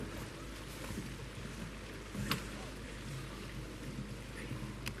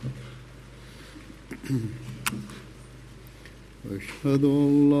أشهد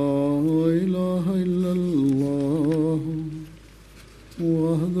أن لا إله إلا الله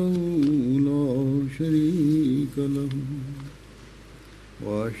وحده لا شريك له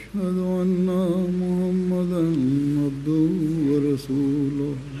وأشهد أن محمدا عبده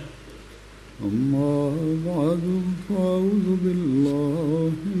ورسوله أما بعد فأعوذ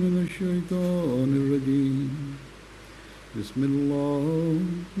بالله من الشيطان الرجيم بسم الله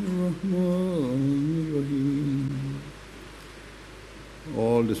الرحمن الرحيم.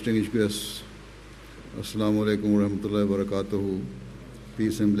 All distinguished guests, Assalamu alaikum wa rahmatullahi wa barakatuhu.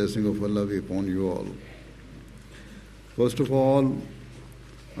 Peace and blessing of Allah be upon you all. First of all,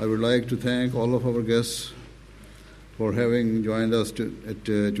 I would like to thank all of our guests for having joined us at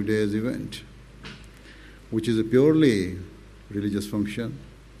today's event, which is a purely religious function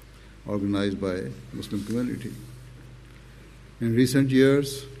organized by Muslim community. In recent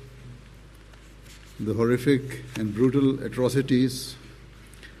years, the horrific and brutal atrocities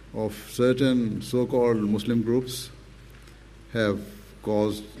of certain so-called Muslim groups have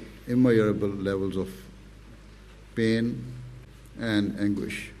caused immeasurable levels of pain and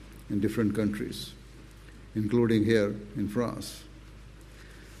anguish in different countries, including here in France.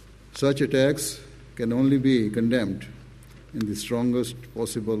 Such attacks can only be condemned in the strongest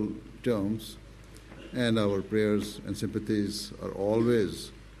possible terms, and our prayers and sympathies are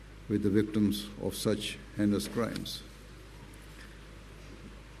always with the victims of such heinous crimes.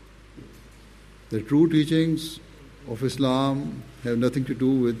 The true teachings of Islam have nothing to do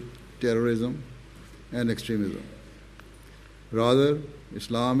with terrorism and extremism. Rather,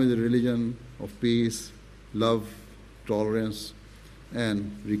 Islam is a religion of peace, love, tolerance,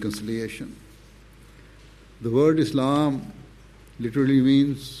 and reconciliation. The word Islam literally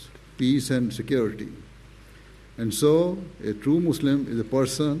means peace and security. And so, a true Muslim is a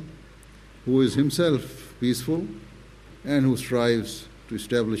person who is himself peaceful and who strives to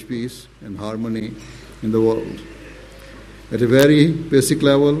establish peace and harmony in the world. At a very basic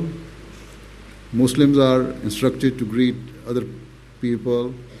level, Muslims are instructed to greet other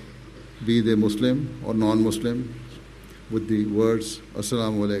people, be they Muslim or non-Muslim, with the words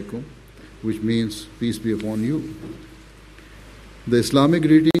Assalamu alaikum, which means peace be upon you. The Islamic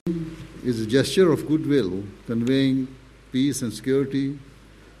greeting is a gesture of goodwill conveying peace and security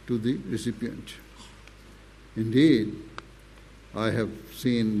to the recipient. Indeed, I have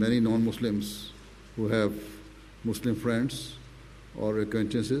seen many non-Muslims who have Muslim friends or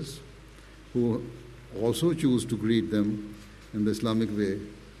acquaintances who also choose to greet them in the Islamic way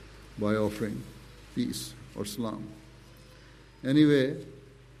by offering peace or salam. Anyway,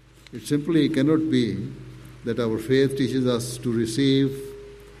 it simply cannot be that our faith teaches us to receive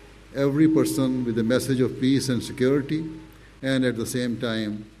every person with a message of peace and security, and at the same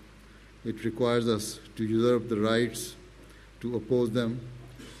time, it requires us to usurp the rights to oppose them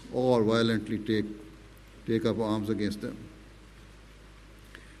or violently take up arms against them.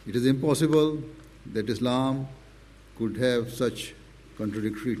 It is impossible that Islam could have such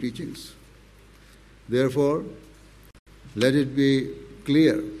contradictory teachings. Therefore, let it be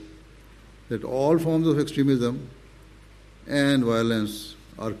clear that all forms of extremism and violence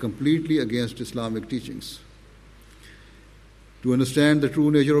are completely against Islamic teachings. To understand the true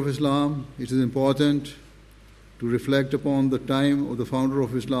nature of Islam, it is important to reflect upon the time of the founder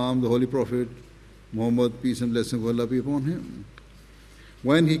of Islam, the Holy Prophet Muhammad, peace and blessing of Allah be upon him.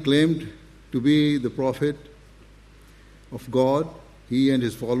 When he claimed to be the prophet of God, he and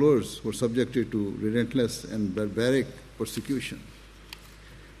his followers were subjected to relentless and barbaric persecution.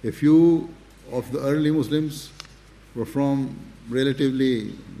 A few of the early Muslims were from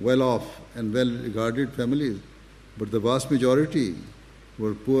relatively well-off and well-regarded families, but the vast majority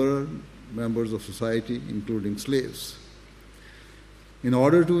were poorer members of society, including slaves. In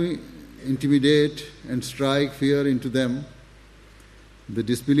order to intimidate and strike fear into them, the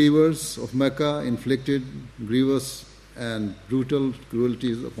disbelievers of Mecca inflicted grievous and brutal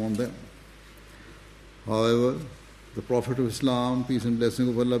cruelties upon them. However, the Prophet of Islam, peace and blessing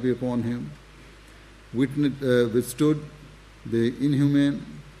of Allah be upon him, withstood the inhumane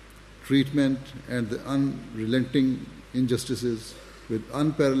treatment and the unrelenting injustices with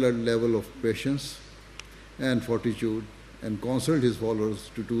unparalleled level of patience and fortitude, and counseled his followers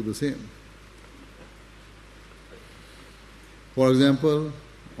to do the same. For example,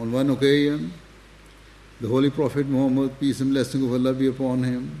 on one occasion, the Holy Prophet Muhammad, peace and blessing of Allah be upon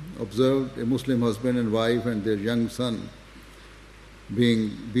him, observed a Muslim husband and wife and their young son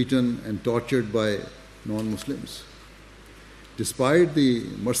being beaten and tortured by non-Muslims. Despite the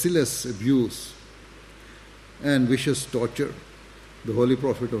merciless abuse and vicious torture, the Holy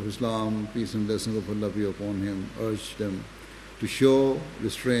Prophet of Islam, peace and blessings of Allah be upon him, urged them to show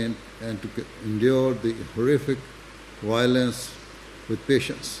restraint and to endure the horrific violence with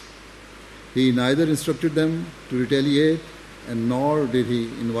patience. He neither instructed them to retaliate, and nor did he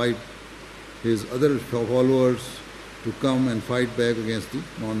invite his other followers to come and fight back against the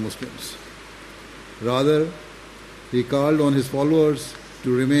non-Muslims. Rather, he called on his followers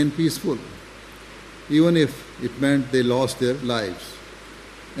to remain peaceful, even if it meant they lost their lives.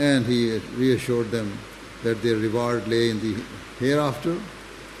 And he reassured them that their reward lay in the hereafter,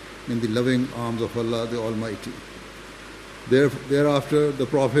 in the loving arms of Allah the Almighty. Thereafter, the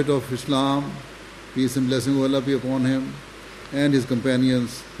Prophet of Islam, peace and blessing of Allah be upon him, and his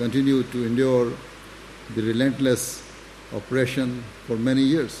companions continued to endure the relentless oppression for many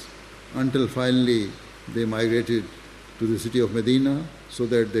years, until finally they migrated to the city of Medina so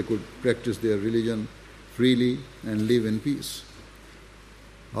that they could practice their religion freely and live in peace.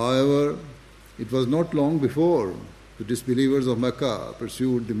 However, it was not long before the disbelievers of Mecca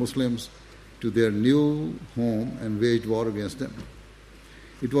pursued the Muslims to their new home and waged war against them.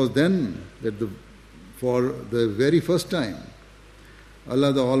 It was then that for the very first time,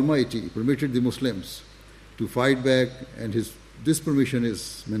 Allah the Almighty permitted the Muslims to fight back, and this permission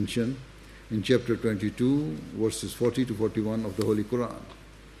is mentioned in chapter 22, verses 40 to 41 of the Holy Quran.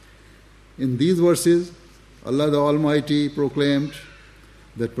 In these verses, Allah the Almighty proclaimed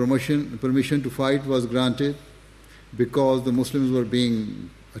that permission to fight was granted because the Muslims were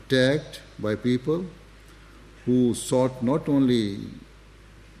being attacked by people who sought not only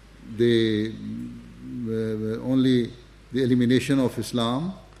the elimination of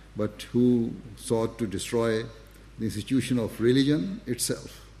Islam, but who sought to destroy the institution of religion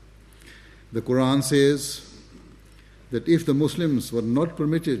itself. The Quran says that if the Muslims were not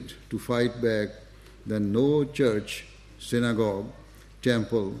permitted to fight back, then no church, synagogue,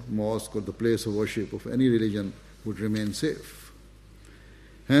 temple, mosque, or the place of worship of any religion would remain safe.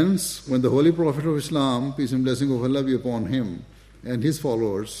 Hence, when the Holy Prophet of Islam, peace and blessing of Allah be upon him, and his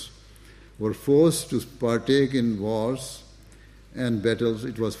followers were forced to partake in wars and battles,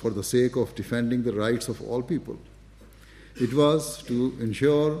 it was for the sake of defending the rights of all people. It was to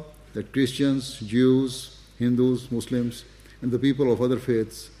ensure that Christians, Jews, Hindus, Muslims, and the people of other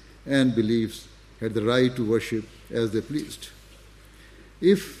faiths and beliefs had the right to worship as they pleased.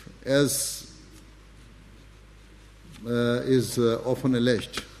 If, as is often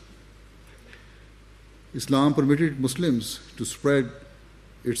alleged, Islam permitted Muslims to spread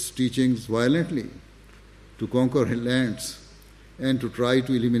its teachings violently, to conquer lands, and to try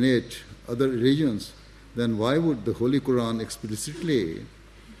to eliminate other religions, then why would the Holy Quran explicitly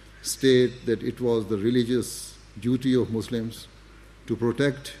state that it was the religious duty of Muslims to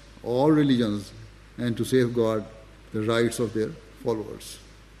protect all religions and to safeguard the rights of their followers?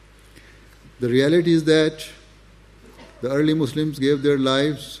 The reality is that the early Muslims gave their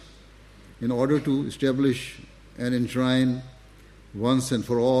lives in order to establish and enshrine once and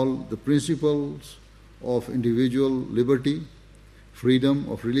for all the principles of individual liberty, freedom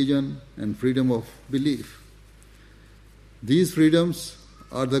of religion, and freedom of belief. These freedoms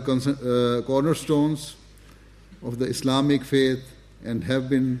are the cornerstones of the Islamic faith and have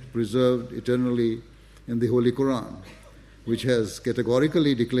been preserved eternally in the Holy Quran, which has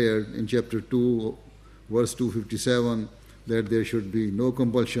categorically declared in chapter 2, verse 257, that there should be no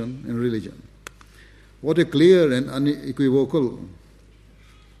compulsion in religion. What a clear and unequivocal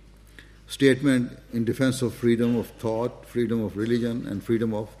statement in defense of freedom of thought, freedom of religion, and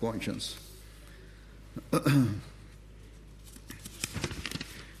freedom of conscience.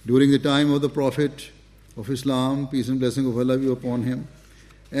 During the time of the Prophet of Islam, peace and blessing of Allah be upon him,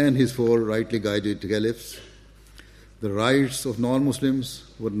 and his four rightly guided caliphs, the rights of non-Muslims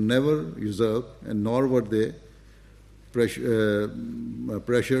were never usurped, and nor were they pressured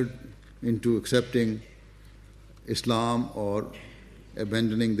into accepting Islam or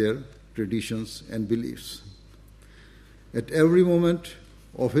abandoning their traditions and beliefs. At every moment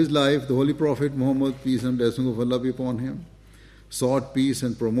of his life, the Holy Prophet Muhammad, peace and blessing of Allah be upon him, sought peace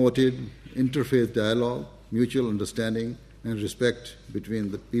and promoted interfaith dialogue, mutual understanding, and respect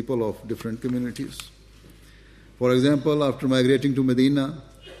between the people of different communities. For example, after migrating to Medina,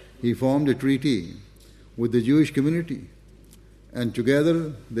 he formed a treaty with the Jewish community, and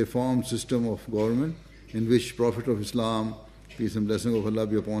together they formed a system of government in which Prophet of Islam, peace and blessing of Allah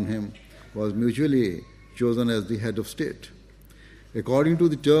be upon him, was mutually chosen as the head of state. According to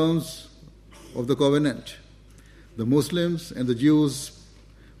the terms of the covenant, the Muslims and the Jews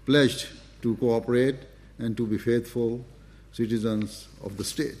pledged to cooperate and to be faithful citizens of the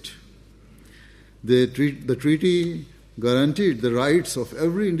state. The treaty guaranteed the rights of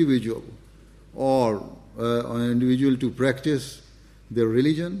every individual or an individual to practice their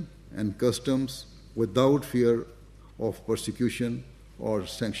religion and customs without fear of persecution or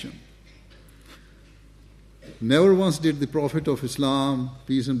sanction. Never once did the Prophet of Islam,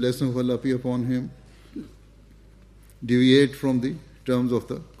 peace and blessing of Allah be upon him, deviate from the terms of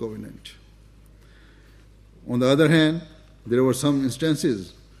the covenant. On the other hand, there were some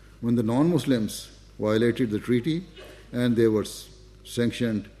instances when the non-Muslims violated the treaty and they were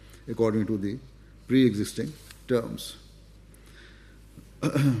sanctioned according to the pre-existing terms.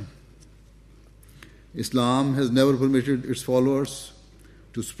 Islam has never permitted its followers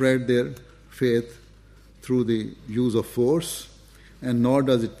to spread their faith through the use of force, and nor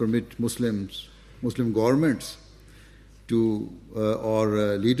does it permit Muslim governments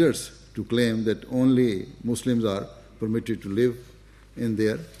or leaders to claim that only Muslims are permitted to live in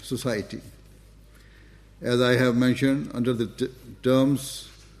their society. As I have mentioned, under the terms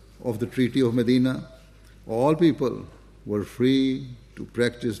of the Treaty of Medina, all people were free to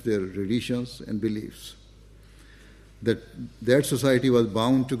practice their traditions and beliefs. That society was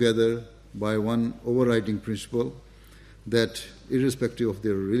bound together by one overriding principle, that irrespective of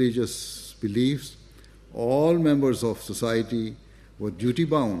their religious beliefs, all members of society were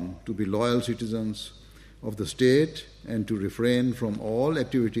duty-bound to be loyal citizens of the state and to refrain from all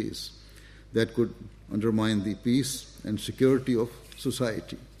activities that could undermine the peace and security of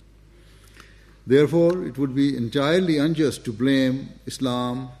society. Therefore, it would be entirely unjust to blame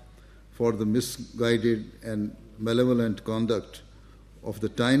Islam for the misguided and malevolent conduct of the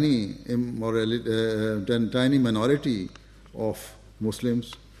tiny minority of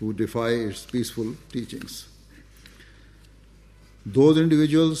Muslims who defy its peaceful teachings. Those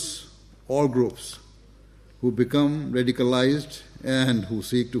individuals or groups who become radicalized and who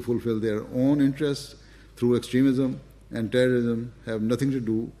seek to fulfill their own interests through extremism and terrorism have nothing to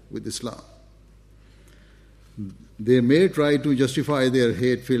do with Islam. They may try to justify their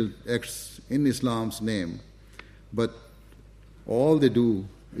hate-filled acts in Islam's name, but all they do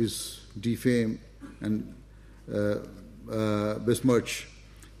is defame and besmirch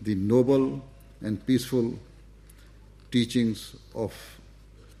the noble and peaceful teachings of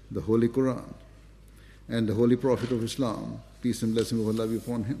the Holy Quran and the Holy Prophet of Islam, peace and blessing of Allah be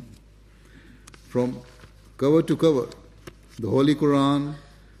upon him. From cover to cover, the Holy Quran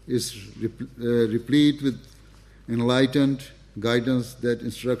is replete with enlightened guidance that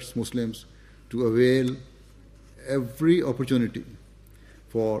instructs Muslims to avail every opportunity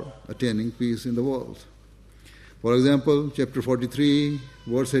for attaining peace in the world. For example, chapter 43,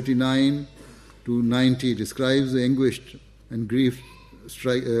 verse 89 to 90 describes the anguished and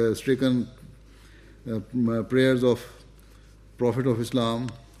grief-stricken prayers of Prophet of Islam,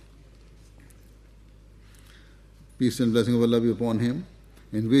 peace and blessing of Allah be upon him,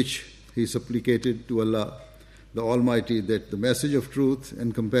 in which he supplicated to Allah, the Almighty, that the message of truth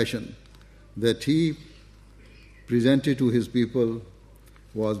and compassion that he presented to his people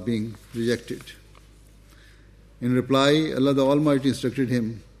was being rejected. In reply, Allah the Almighty instructed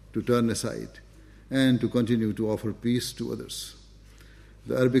him to turn aside and to continue to offer peace to others.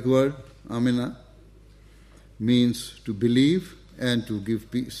 The Arabic word amina means to believe and to give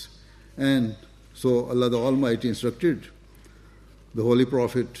peace. And so Allah the Almighty instructed the Holy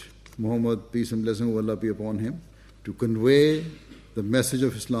Prophet Muhammad, peace and blessing of Allah be upon him, to convey the message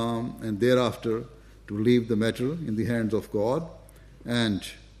of Islam and thereafter to leave the matter in the hands of God and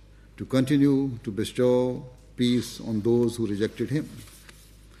to continue to bestow peace on those who rejected him.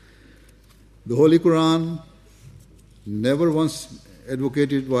 The Holy Quran never once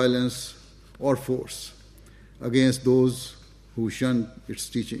advocated violence or force against those who shunned its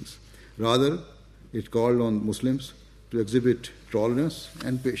teachings. Rather, it called on Muslims to exhibit tolerance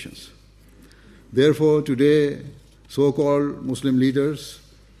and patience. Therefore, today, so-called Muslim leaders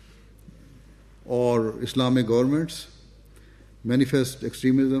or Islamic governments manifest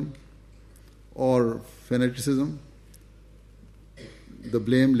extremism or fanaticism, the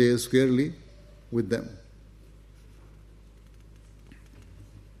blame lays squarely with them.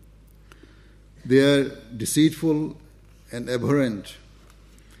 Their deceitful and abhorrent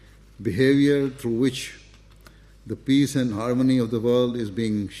behavior through which the peace and harmony of the world is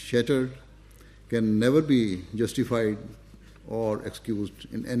being shattered can never be justified or excused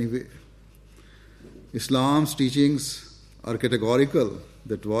in any way. Islam's teachings are categorical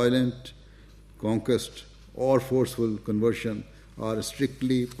that violent conquest or forceful conversion are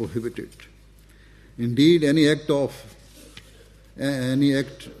strictly prohibited. Indeed, any act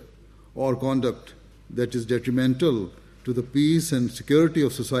or conduct that is detrimental to the peace and security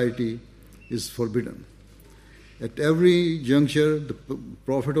of society is forbidden. At every juncture, the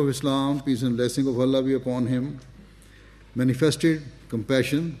Prophet of Islam, peace and blessing of Allah be upon him, manifested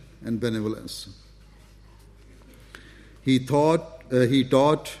compassion and benevolence. He taught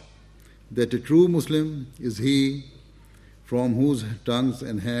that a true Muslim is he from whose tongues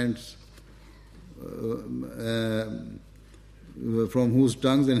and hands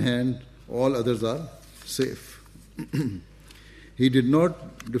all others are safe. He did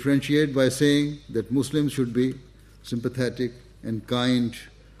not differentiate by saying that Muslims should be sympathetic and kind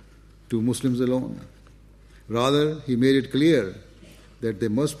to Muslims alone. Rather, he made it clear that they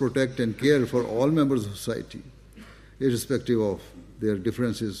must protect and care for all members of society, irrespective of their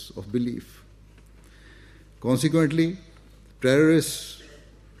differences of belief. Consequently, terrorists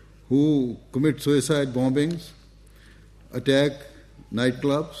who commit suicide bombings, attack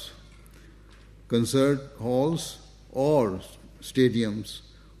nightclubs, concert halls, or stadiums,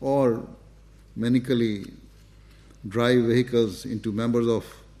 or manically drive vehicles into members of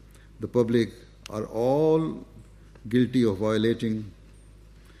the public are all guilty of violating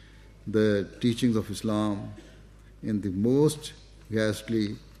the teachings of Islam in the most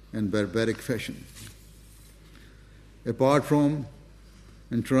ghastly and barbaric fashion. Apart from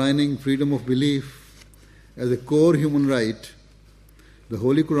enshrining freedom of belief as a core human right, the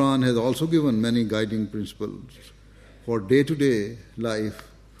Holy Quran has also given many guiding principles for day-to-day life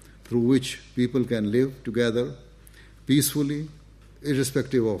through which people can live together peacefully,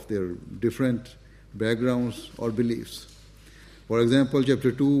 irrespective of their different backgrounds or beliefs. For example,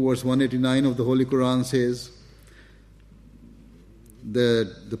 chapter 2, verse 189 of the Holy Quran says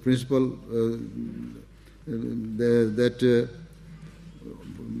that the principle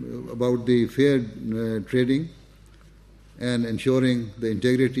about the fair trading and ensuring the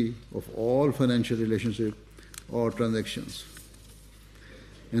integrity of all financial relationships or transactions.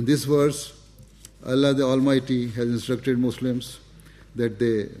 In this verse, Allah the Almighty has instructed Muslims that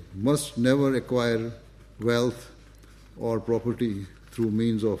they must never acquire wealth or property through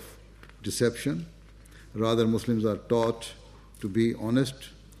means of deception. Rather, Muslims are taught to be honest,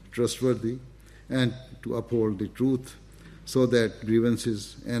 trustworthy, and to uphold the truth so that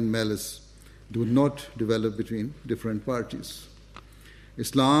grievances and malice do not develop between different parties.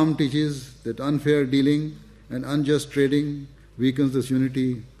 Islam teaches that unfair dealing and unjust trading weakens this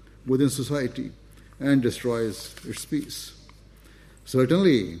unity within society and destroys its peace.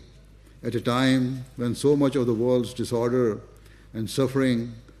 Certainly, at a time when so much of the world's disorder and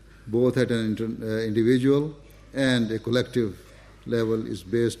suffering, both at an individual and a collective level, is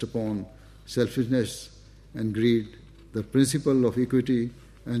based upon selfishness and greed, the principle of equity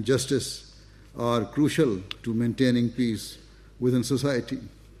and justice are crucial to maintaining peace within society.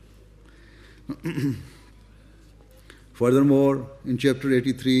 Furthermore, in chapter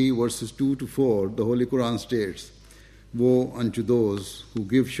 83, verses 2 to 4, the Holy Quran states, "Woe unto those who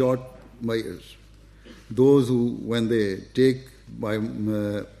give short mayers, those who, when they take by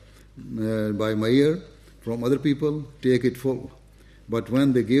mayer from other people, take it full, but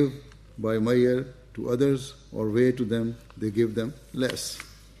when they give by mayer to others or weigh to them, they give them less."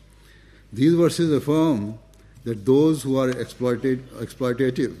 These verses affirm that those who are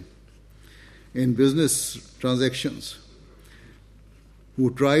exploitative in business transactions, who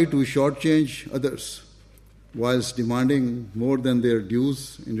try to shortchange others whilst demanding more than their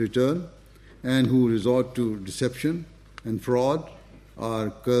dues in return, and who resort to deception and fraud, are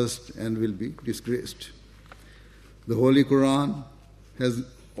cursed and will be disgraced. The Holy Quran has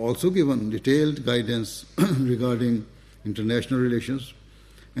also given detailed guidance regarding international relations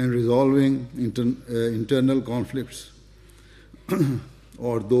and resolving internal conflicts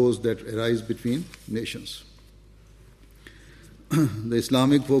or those that arise between nations. The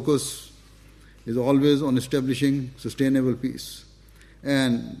Islamic focus is always on establishing sustainable peace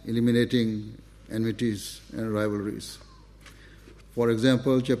and eliminating enmities and rivalries. For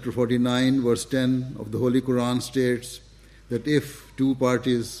example, chapter 49, verse 10 of the Holy Quran states that if two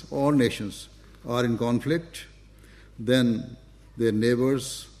parties or nations are in conflict, then their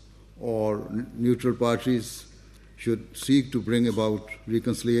neighbors or neutral parties should seek to bring about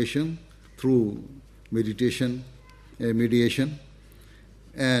reconciliation through mediation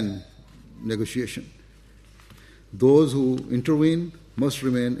and negotiation. Those who intervene must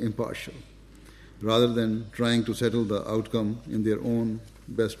remain impartial, rather than trying to settle the outcome in their own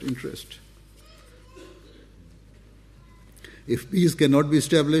best interest. If peace cannot be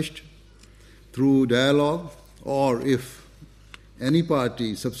established through dialogue, or if any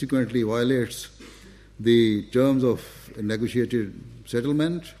party subsequently violates the terms of a negotiated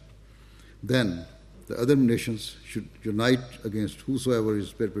settlement, then the other nations should unite against whosoever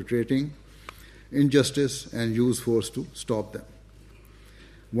is perpetrating injustice and use force to stop them.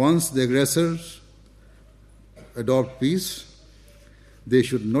 Once the aggressors adopt peace, they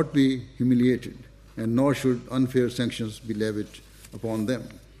should not be humiliated, and nor should unfair sanctions be levied upon them.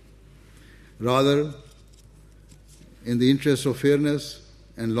 Rather, in the interest of fairness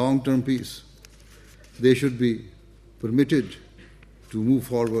and long-term peace, they should be permitted to move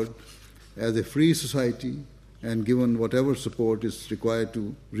forward as a free society and given whatever support is required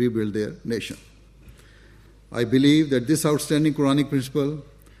to rebuild their nation. I believe that this outstanding Quranic principle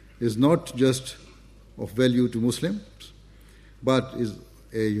is not just of value to Muslims, but is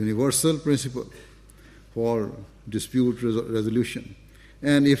a universal principle for dispute resolution,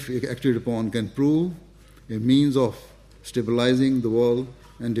 and if acted upon can prove a means of stabilizing the world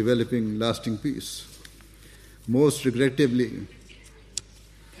and developing lasting peace. Most regrettably,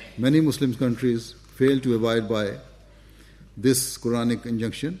 many Muslim countries fail to abide by this Quranic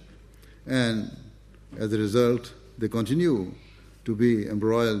injunction, and as a result, they continue to be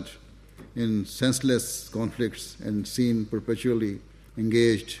embroiled in senseless conflicts and seem perpetually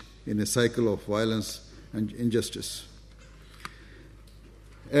engaged in a cycle of violence and injustice.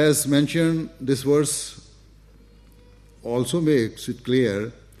 As mentioned, this verse also makes it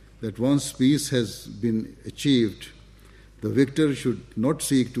clear that once peace has been achieved, the victor should not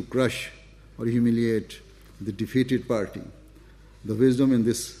seek to crush or humiliate the defeated party. The wisdom in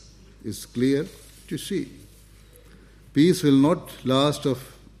this is clear to see. Peace will not last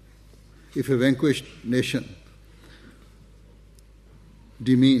if a vanquished nation,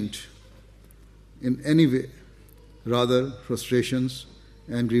 demeaned in any way. Rather, frustrations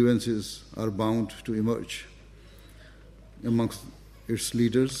and grievances are bound to emerge amongst its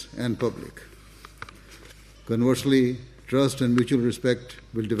leaders and public. Conversely, trust and mutual respect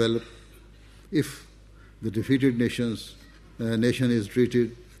will develop if the defeated nation is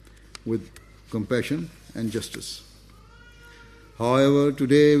treated with compassion and justice. However,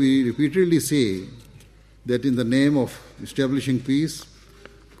 today we repeatedly see that in the name of establishing peace,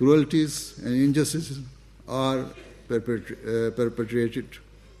 cruelties and injustices are perpetrated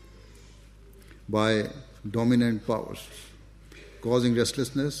by dominant powers, causing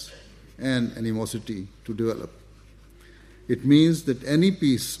restlessness and animosity to develop. It means that any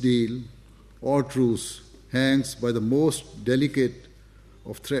peace deal or truce hangs by the most delicate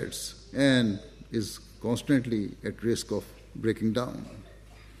of threads and is constantly at risk of breaking down.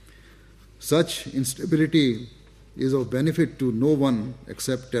 Such instability is of benefit to no one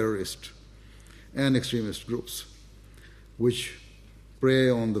except terrorist and extremist groups, which prey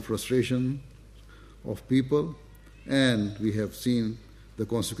on the frustration of people, and we have seen the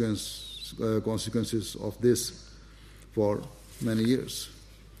consequences of this for many years.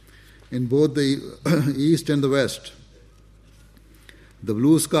 In both the East and the West, the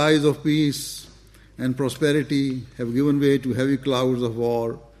blue skies of peace and prosperity have given way to heavy clouds of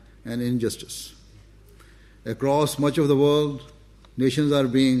war and injustice. Across much of the world, nations are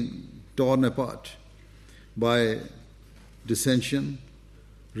being torn apart by dissension,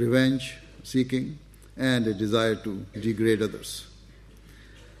 revenge seeking, and a desire to degrade others.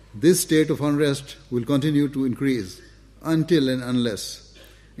 This state of unrest will continue to increase until and unless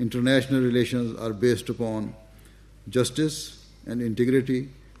international relations are based upon justice and integrity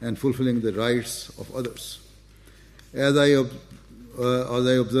and fulfilling the rights of others. As I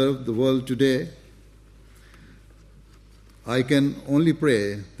observe the world today, I can only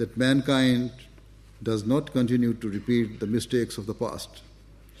pray that mankind does not continue to repeat the mistakes of the past.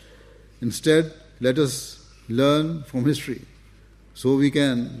 Instead, let us learn from history so we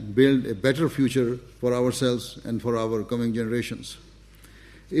can build a better future for ourselves and for our coming generations.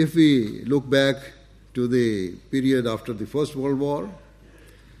 If we look back to the period after the First World War,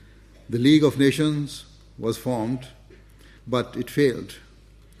 the League of Nations was formed, but it failed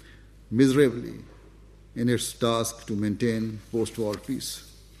miserably in its task to maintain post-war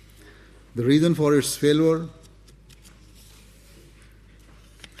peace. The reason for its failure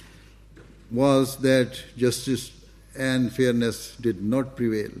was that justice and fairness did not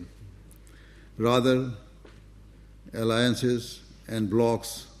prevail. Rather, alliances and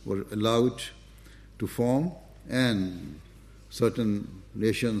blocs were allowed to form, and certain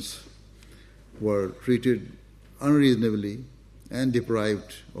nations were treated unreasonably and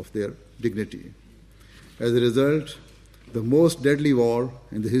deprived of their dignity. As a result, the most deadly war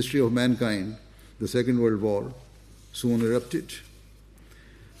in the history of mankind, the Second World War, soon erupted.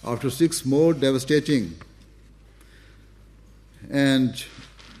 After 6 more devastating and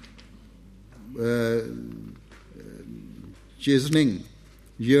chastening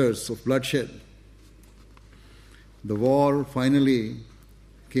years of bloodshed, the war finally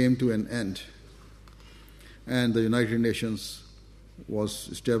came to an end. and the United Nations was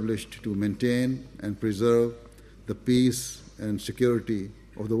established to maintain and preserve the peace and security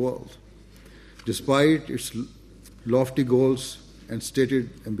of the world. Despite its lofty goals and stated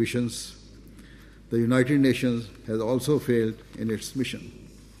ambitions, the United Nations has also failed in its mission.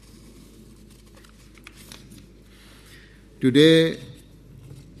 Today,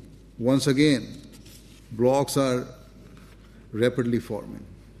 once again, blocs are rapidly forming.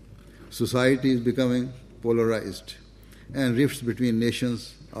 Society is becoming polarized, and rifts between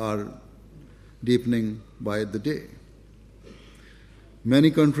nations are deepening by the day.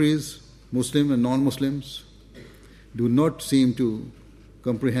 Many countries, Muslim and non-Muslims, do not seem to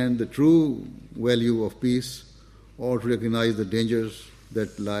comprehend the true value of peace or to recognize the dangers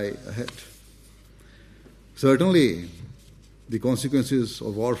that lie ahead. Certainly, the consequences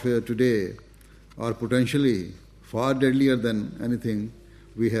of warfare today are potentially far deadlier than anything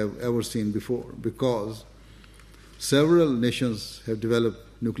we have ever seen before, because several nations have developed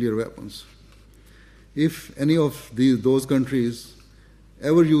nuclear weapons. If any of those countries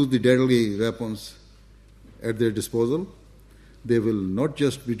ever use the deadly weapons at their disposal, they will not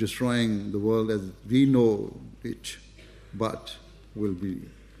just be destroying the world as we know it, but will be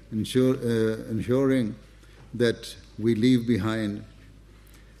ensuring that we leave behind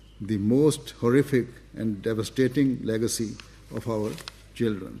the most horrific and devastating legacy of our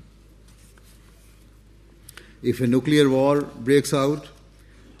children. If a nuclear war breaks out,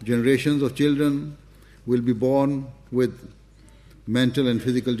 generations of children will be born with mental and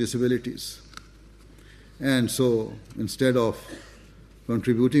physical disabilities. And so, instead of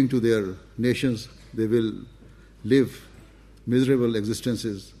contributing to their nations, they will live miserable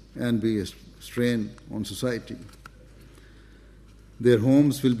existences and be a strain on society. Their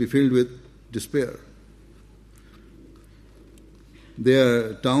homes will be filled with despair.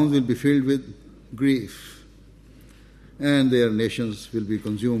 Their towns will be filled with grief, and their nations will be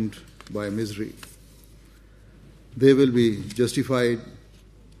consumed by misery. They will be justified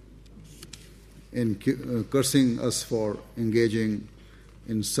in cursing us for engaging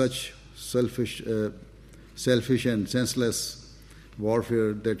in such selfish and senseless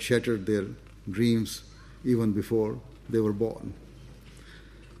warfare that shattered their dreams even before they were born.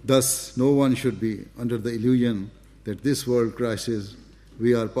 Thus, no one should be under the illusion that this world crisis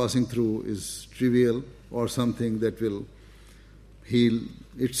we are passing through is trivial or something that will heal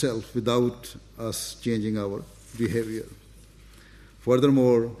itself without us changing our behavior.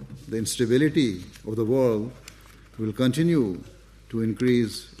 Furthermore, the instability of the world will continue to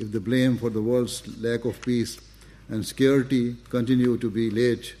increase if the blame for the world's lack of peace and security continue to be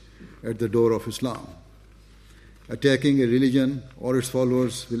laid at the door of Islam. Attacking a religion or its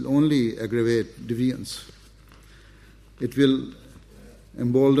followers will only aggravate deviance. It will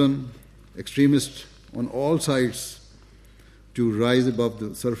embolden extremists on all sides to rise above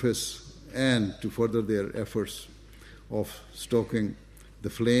the surface and to further their efforts of stoking the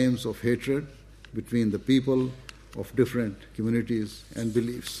flames of hatred between the people of different communities and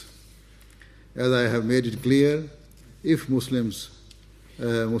beliefs. As I have made it clear, if Muslim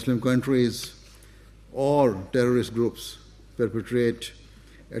countries or terrorist groups perpetrate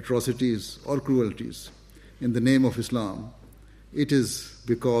atrocities or cruelties in the name of Islam, it is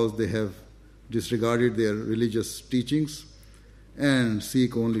because they have disregarded their religious teachings and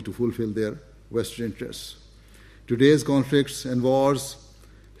seek only to fulfill their vested interests. Today's conflicts and wars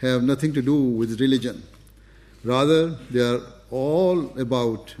have nothing to do with religion. Rather, they are all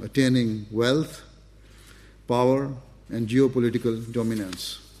about attaining wealth, power, and geopolitical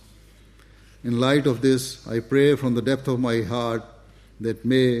dominance. In light of this, I pray from the depth of my heart that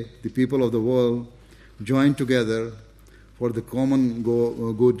may the people of the world join together for the common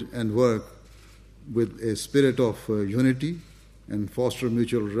good and work with a spirit of unity and foster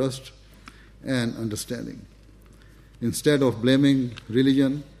mutual trust and understanding. Instead of blaming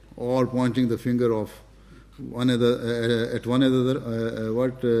religion or pointing the finger of at one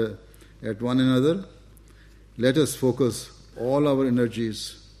another, let us focus all our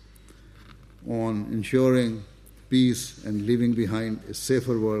energies on ensuring peace and leaving behind a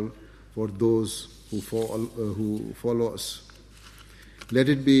safer world for those who follow us. Let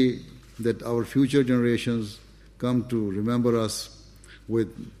it be that our future generations come to remember us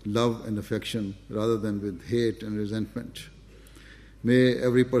with love and affection rather than with hate and resentment. May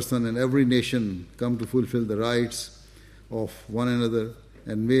every person and every nation come to fulfill the rights of one another,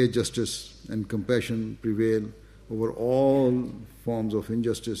 and may justice and compassion prevail over all forms of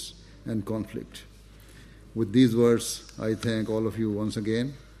injustice and conflict. With these words, I thank all of you once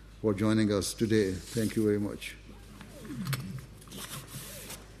again for joining us today. Thank you very much.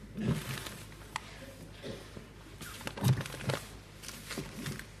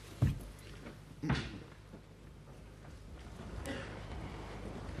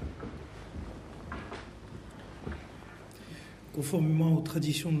 conformément aux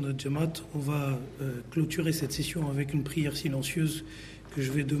traditions de notre Jamaat, on va clôturer cette session avec une prière silencieuse que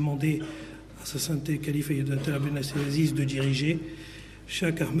je vais demander à sa sainteté calife Ayatollah Ben Aziz de diriger.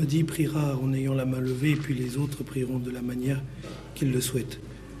 Chaque Ahmadi priera en ayant la main levée et puis les autres prieront de la manière qu'ils le souhaitent.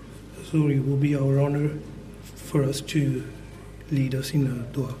 So it will be our honor for us to lead us in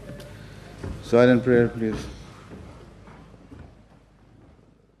a dua. Silent prayer, please.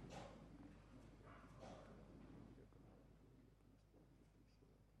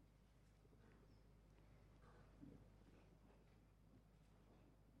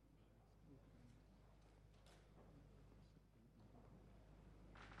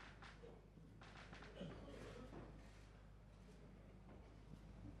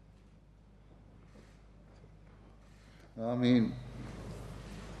 Ameen.